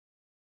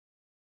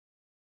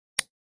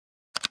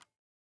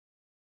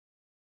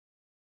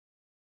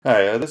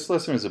Hi, this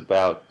lesson is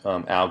about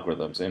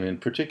algorithms, and in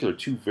particular,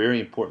 two very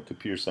important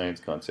computer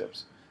science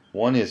concepts.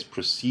 One is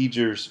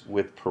procedures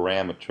with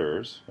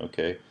parameters.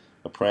 Okay,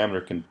 a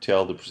parameter can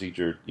tell the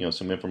procedure,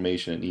 some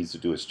information it needs to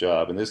do its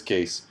job. In this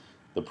case,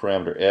 the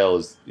parameter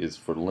L is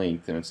for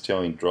length, and it's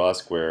telling draw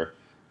square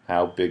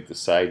how big the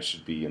side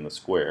should be in the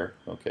square.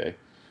 Okay.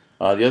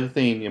 The other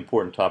thing,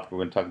 important topic we're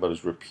going to talk about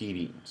is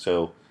repeating.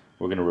 So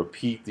we're going to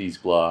repeat these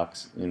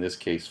blocks, in this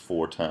case,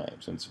 4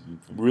 times, and it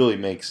really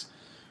makes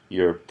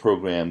your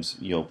programs,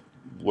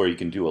 where you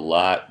can do a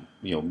lot,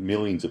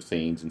 millions of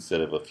things instead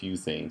of a few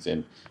things.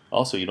 And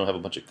also you don't have a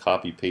bunch of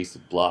copy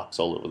pasted blocks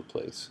all over the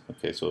place.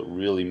 Okay, so it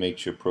really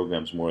makes your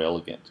programs more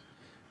elegant.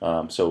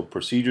 So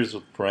procedures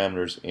with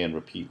parameters and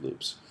repeat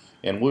loops.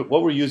 And what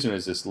we're using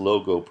is this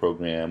logo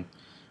program,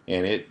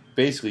 and it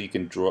basically you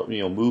can draw,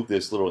 move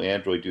this little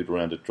Android dude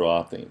around to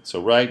draw things.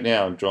 So right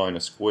now I'm drawing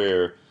a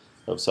square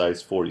of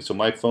size 40. So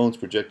my phone's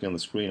projecting on the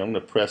screen. I'm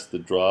going to press the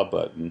draw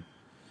button,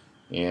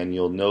 and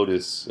you'll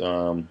notice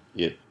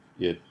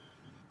it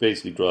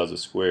basically draws a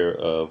square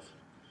of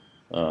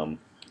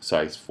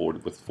size 40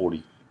 with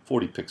 40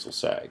 pixel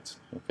sides.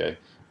 Okay,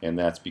 and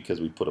that's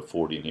because we put a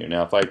 40 in here.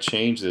 Now if I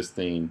change this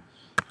thing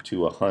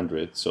to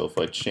 100, so if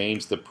I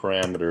change the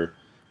parameter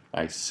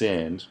I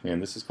send, and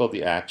this is called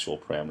the actual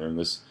parameter,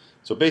 and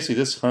so basically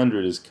this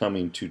 100 is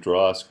coming to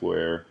draw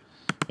square,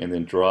 and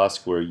then draw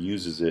square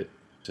uses it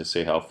to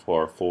say how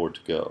far forward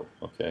to go.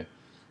 Okay,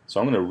 so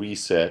I'm going to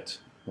reset.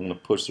 I'm going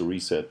to push the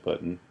reset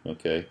button,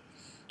 okay,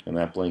 and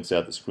that blinks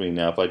out the screen.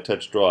 Now if I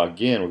touch draw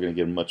again, we're going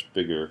to get a much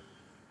bigger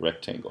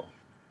rectangle,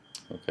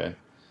 okay.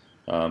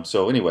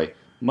 So anyway,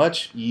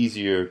 much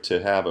easier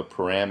to have a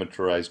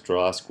parameterized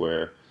draw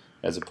square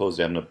as opposed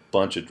to having a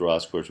bunch of draw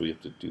squares where you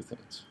have to do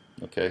things,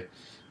 okay.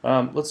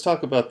 Let's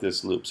talk about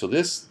this loop. So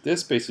this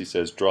basically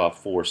says draw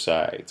 4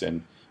 sides,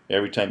 and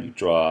every time you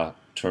draw,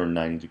 turn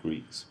 90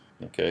 degrees,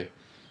 okay.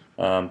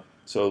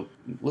 So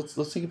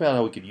let's think about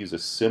how we could use a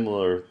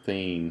similar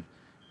thing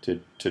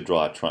to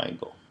draw a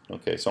triangle.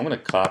 Okay, so I'm going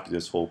to copy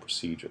this whole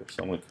procedure.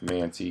 So I'm going to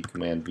Command C,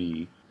 Command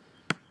V,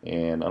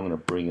 and I'm going to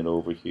bring it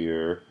over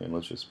here, and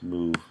let's just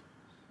move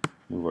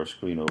our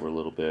screen over a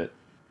little bit.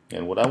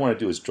 And what I want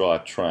to do is draw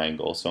a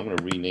triangle. So I'm going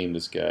to rename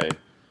this guy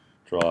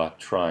Draw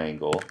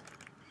Triangle.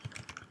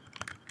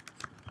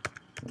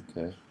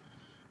 Okay,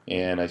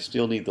 and I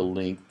still need the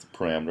length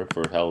parameter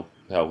for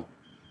how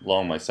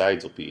long my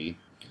sides will be.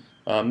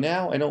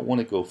 Now I don't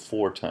want to go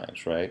 4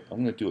 times, right?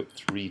 I'm going to do it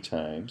 3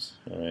 times,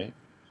 all right?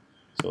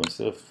 So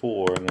instead of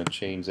 4, I'm going to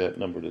change that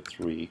number to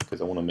 3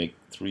 because I want to make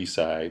 3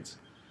 sides.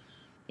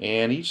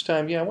 And each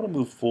time, I want to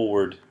move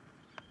forward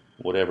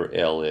whatever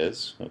L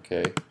is,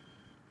 okay?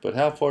 But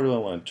how far do I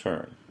want to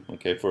turn?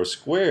 Okay, for a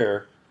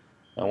square,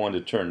 I want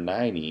to turn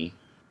 90.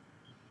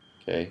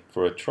 Okay,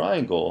 for a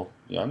triangle,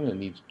 I'm going to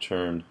need to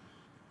turn,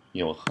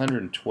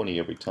 120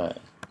 every time.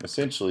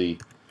 Essentially,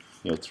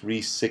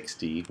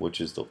 360, which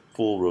is the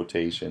full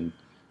rotation,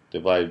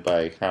 divided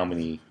by how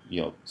many,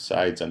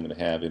 sides I'm going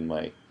to have in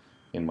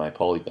my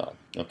polygon.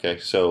 Okay,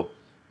 so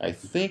I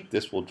think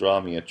this will draw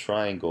me a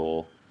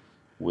triangle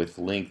with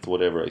length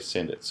whatever I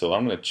send it. So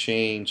I'm going to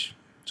change,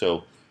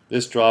 so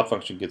this draw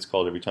function gets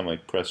called every time I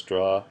press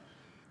draw.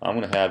 I'm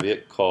going to have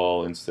it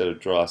call, instead of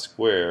draw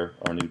square,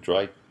 our new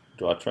draw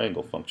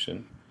triangle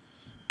function.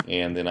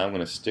 And then I'm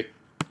going to stick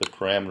the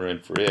parameter in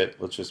for it.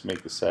 Let's just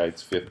make the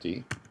sides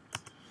 50.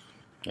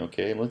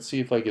 Okay, and let's see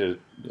if I get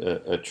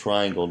a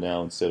triangle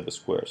now instead of a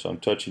square. So I'm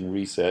touching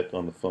reset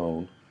on the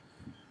phone,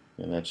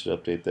 and that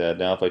should update that.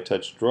 Now if I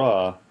touch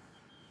draw,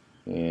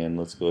 and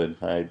let's go ahead and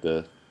hide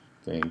the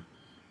thing,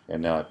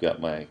 and now I've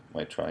got my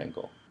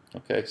triangle.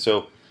 Okay,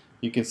 so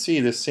you can see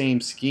the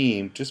same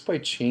scheme just by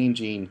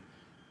changing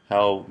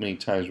how many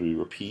times we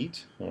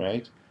repeat, all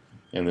right?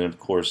 And then of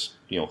course,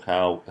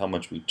 how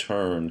much we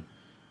turn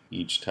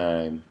each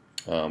time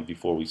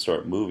before we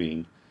start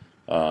moving.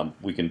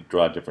 We can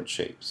draw different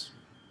shapes.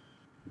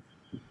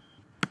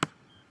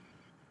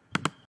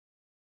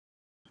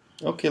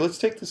 Okay, let's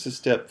take this a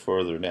step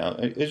further now.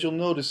 As you'll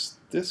notice,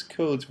 this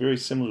code's very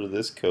similar to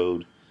this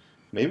code.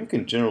 Maybe we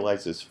can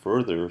generalize this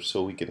further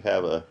so we could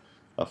have a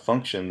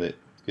function that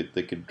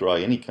could draw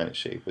any kind of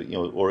shape,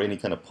 or any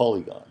kind of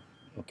polygon.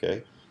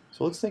 Okay,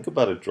 so let's think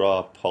about a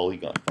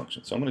drawPolygon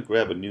function. So I'm going to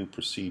grab a new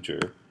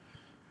procedure,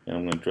 and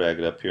I'm going to drag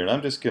it up here, and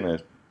I'm just going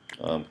to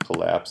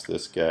collapse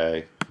this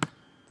guy,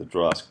 the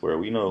draw square.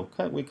 We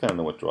kind of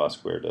know what draw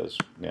square does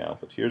now,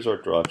 but here's our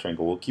draw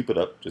triangle. We'll keep it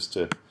up just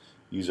to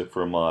use it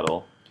for a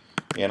model.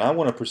 And I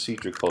want a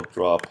procedure called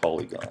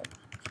drawPolygon.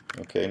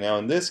 Okay, now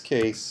in this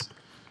case,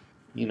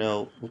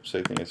 oops,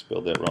 I think I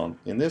spelled that wrong.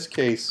 In this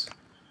case,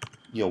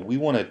 we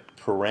want to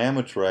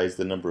parameterize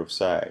the number of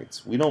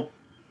sides. We don't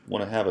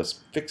want to have a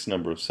fixed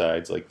number of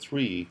sides like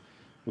 3.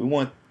 We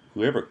want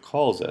whoever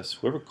calls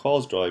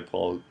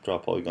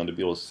drawPolygon to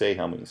be able to say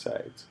how many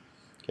sides.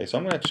 Okay, so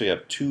I'm going to actually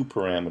have 2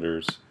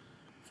 parameters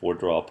for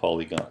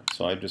drawPolygon.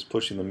 So I'm just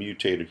pushing the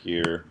mutator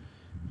here,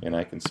 and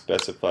I can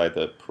specify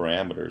the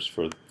parameters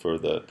for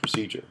the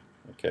procedure.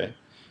 Okay,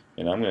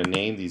 and I'm going to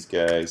name these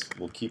guys.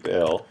 We'll keep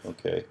L.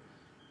 Okay,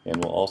 and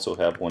we'll also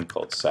have one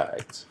called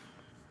sides.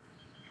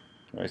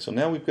 All right, so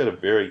now we've got a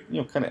very,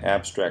 kind of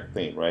abstract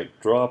thing, right?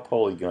 Draw a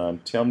polygon,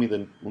 tell me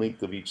the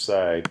length of each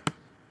side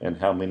and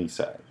how many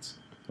sides.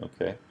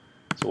 Okay,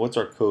 so what's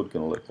our code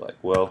going to look like?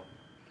 Well,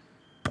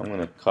 I'm going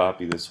to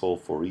copy this whole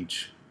for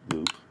each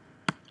loop.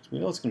 So we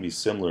know it's going to be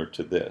similar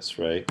to this,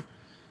 right?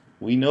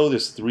 We know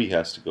this 3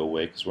 has to go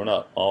away because we're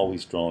not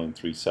always drawing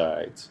 3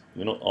 sides.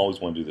 We don't always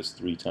want to do this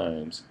 3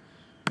 times.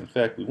 In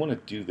fact, we want to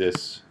do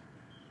this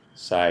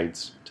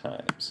sides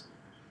times.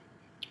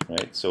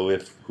 Right? So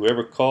if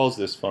whoever calls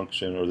this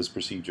function or this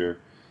procedure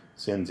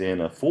sends in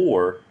a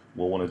 4,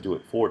 we'll want to do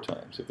it 4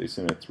 times. If they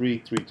send a 3,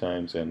 3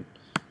 times, and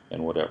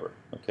whatever.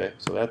 Okay,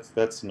 so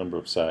that's the number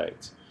of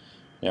sides.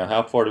 Now,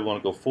 how far do we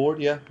want to go forward?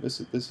 Yeah, this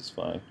is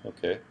fine.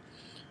 Okay,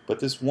 but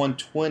this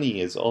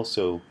 120 is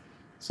also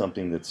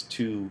something that's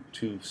too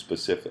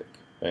specific,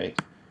 right?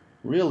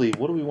 Really,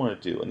 what do we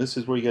want to do? And this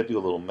is where you got to do a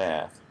little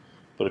math.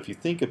 But if you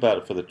think about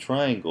it for the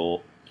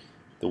triangle,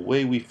 the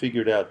way we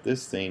figured out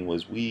this thing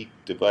was we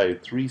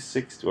divided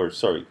 360, or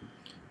sorry,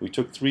 we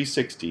took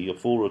 360, a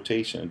full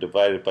rotation, and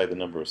divided it by the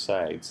number of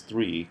sides,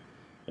 3,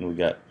 and we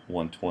got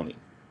 120.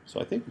 So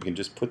I think we can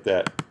just put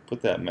that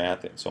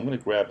math in. So I'm going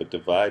to grab a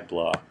divide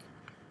block,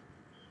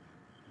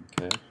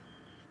 okay,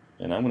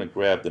 and I'm going to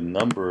grab the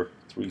number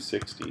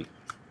 360.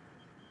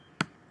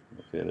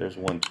 Okay, there's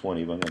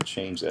 120, but I'm going to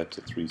change that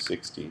to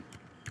 360.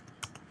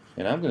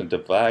 And I'm going to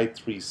divide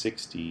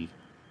 360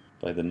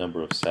 by the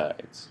number of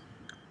sides.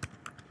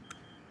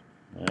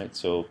 Alright,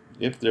 so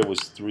if there was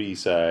 3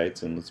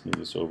 sides, and let's move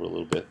this over a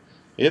little bit,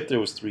 if there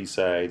was 3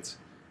 sides,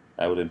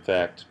 I would, in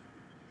fact,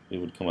 it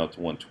would come out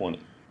to 120.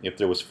 If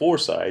there was 4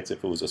 sides,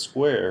 if it was a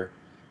square,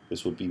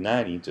 this would be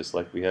 90, just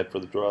like we had for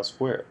the draw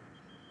square.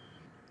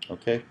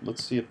 Okay,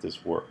 let's see if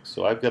this works.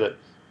 So I've got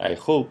I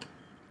hope,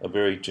 a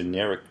very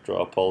generic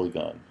draw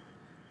polygon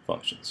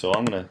function. So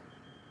I'm going to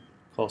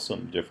call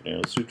something different here.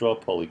 Let's do draw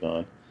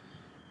polygon,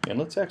 and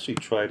let's actually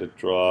try to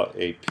draw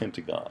a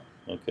pentagon.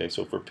 Okay,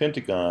 so for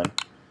pentagon,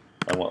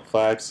 I want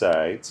 5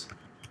 sides.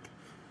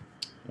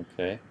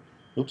 Okay,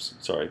 oops,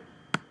 sorry,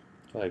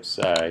 5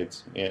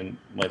 sides, and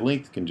my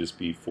length can just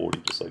be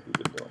 40, just like we've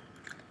been doing.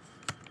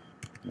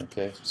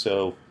 Okay,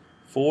 so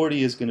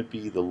 40 is going to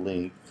be the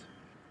length.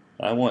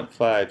 I want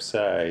 5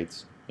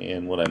 sides,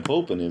 and what I'm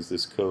hoping is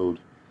this code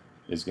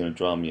is going to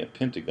draw me a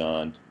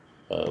pentagon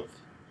of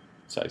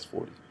size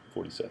 40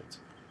 sides.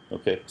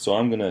 Okay, so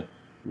I'm going to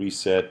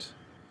reset,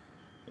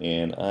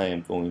 and I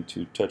am going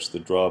to touch the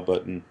draw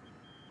button,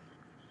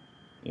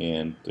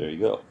 and there you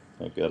go.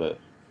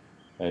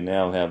 I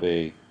now have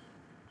a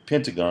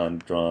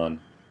pentagon drawn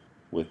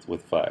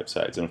with 5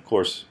 sides, and of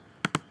course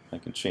I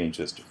can change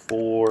this to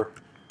 4,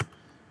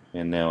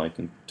 and now I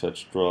can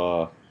touch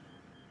draw.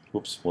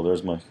 Whoops, well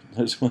there's my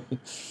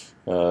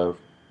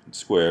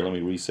square. Let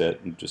me reset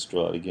and just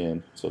draw it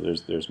again. So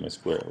there's my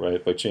square, right?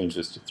 If I change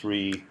this to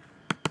 3,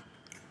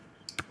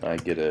 I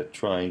get a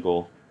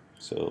triangle.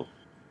 So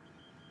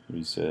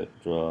reset,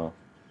 draw.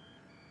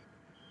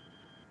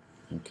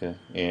 Okay,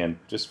 and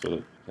just for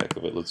the heck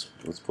of it, let's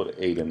put an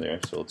 8 in there.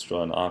 So let's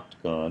draw an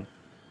octagon.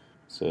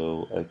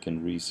 So I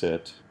can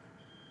reset,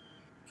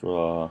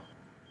 draw,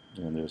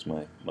 and there's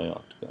my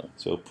octagon.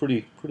 So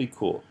pretty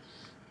cool.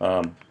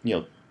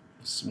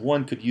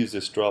 One could use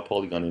this draw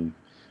polygon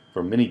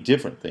for many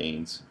different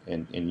things,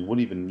 and you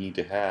wouldn't even need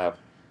to have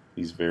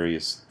these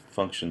various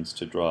functions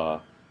to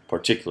draw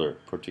particular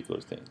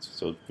things.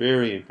 So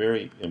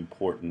very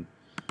important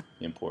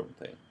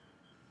thing.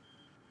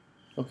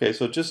 Okay,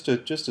 so just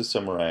to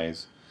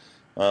summarize,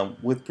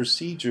 with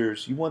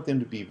procedures, you want them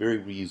to be very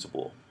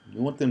reusable.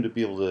 You want them to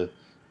be able to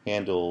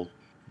handle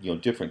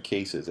different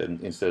cases,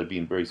 and instead of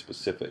being very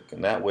specific.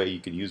 And that way, you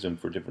could use them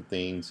for different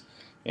things.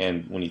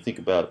 And when you think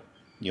about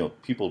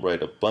people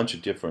write a bunch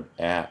of different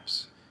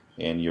apps,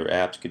 and your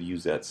apps could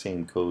use that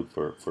same code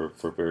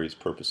for various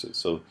purposes.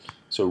 So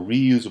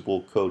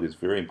reusable code is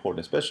very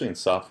important, especially in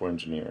software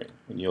engineering.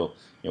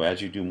 And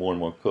as you do more and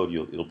more code,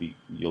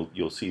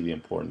 you'll see the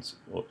importance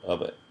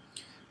of it.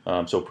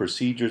 So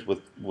procedures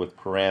with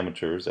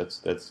parameters,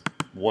 that's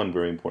one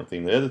very important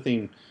thing. The other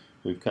thing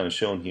we've kind of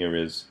shown here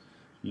is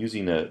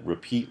using a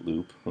repeat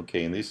loop,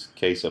 okay, in this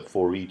case a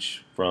for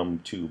each, from,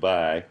 to,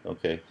 by,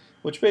 okay,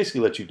 which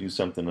basically lets you do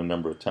something a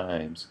number of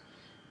times.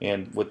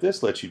 And what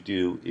this lets you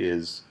do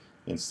is,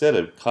 instead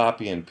of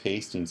copy and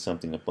pasting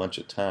something a bunch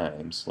of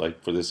times,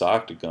 like for this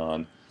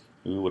octagon,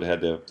 we would have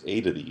had to have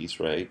 8 of these,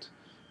 right?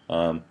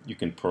 You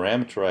can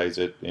parameterize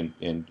it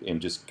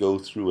and just go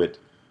through it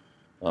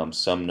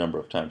some number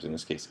of times, in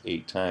this case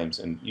 8 times,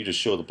 and you just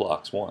show the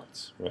blocks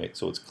once, right?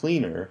 So it's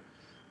cleaner,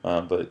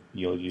 but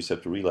you just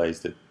have to realize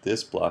that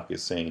this block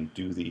is saying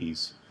do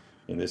these,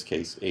 in this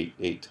case,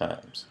 8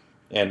 times.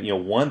 And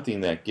one thing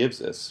that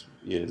gives us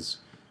is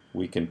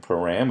we can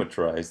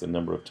parameterize the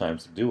number of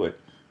times to do it,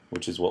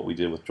 which is what we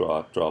did with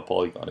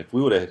drawPolygon. If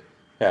we would have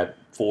had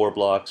 4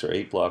 blocks or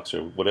 8 blocks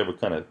or whatever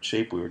kind of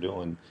shape we were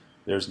doing,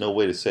 there's no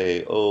way to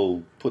say,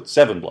 oh, put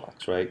 7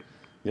 blocks, right?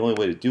 The only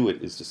way to do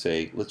it is to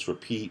say, let's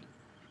repeat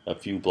a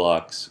few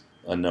blocks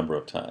a number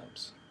of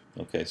times.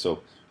 Okay,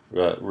 so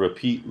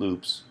repeat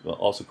loops,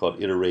 also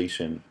called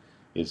iteration,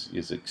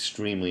 is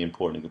extremely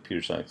important in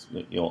computer science.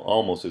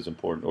 Almost as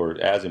important or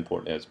as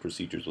important as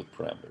procedures with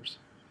parameters.